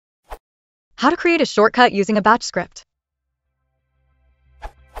How to create a shortcut using a batch script.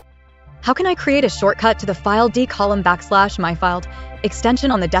 How can I create a shortcut to the file d:\myfiled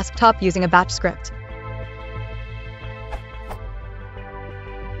extension on the desktop using a batch script?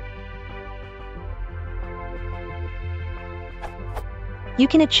 You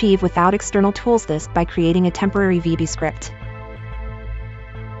can achieve without external tools this by creating a temporary VB script.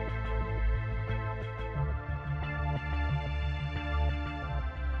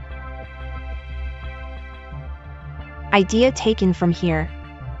 Idea taken from here.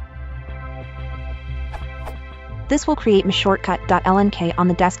 This will create mshortcut.lnk on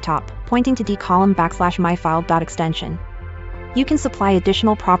the desktop, pointing to d:\myfiled extension. You can supply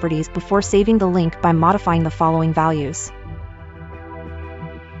additional properties before saving the link by modifying the following values.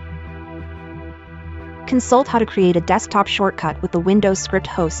 Consult how to create a desktop shortcut with the Windows script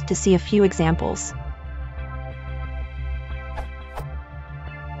host to see a few examples.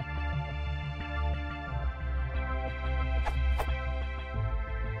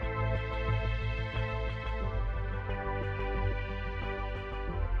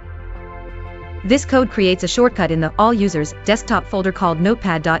 This code creates a shortcut in the All Users desktop folder called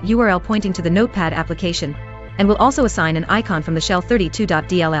notepad.url pointing to the Notepad application, and will also assign an icon from the shell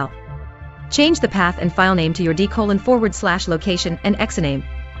 32.dll. Change the path and file name to your d:/location and exename.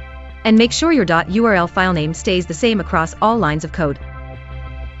 And make sure your .url file name stays the same across all lines of code.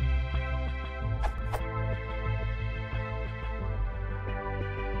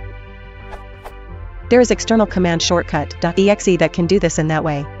 There is external command shortcut.exe that can do this in that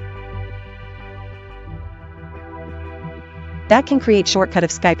way. That can create shortcut of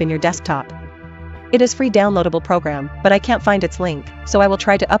Skype in your desktop. It is free downloadable program, but I can't find its link, so I will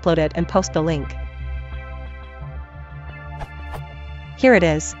try to upload it and post the link. Here it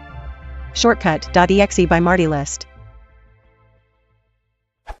is. Shortcut.exe by MartyList.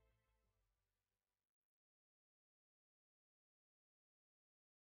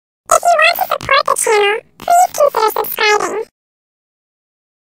 If you want to support the channel,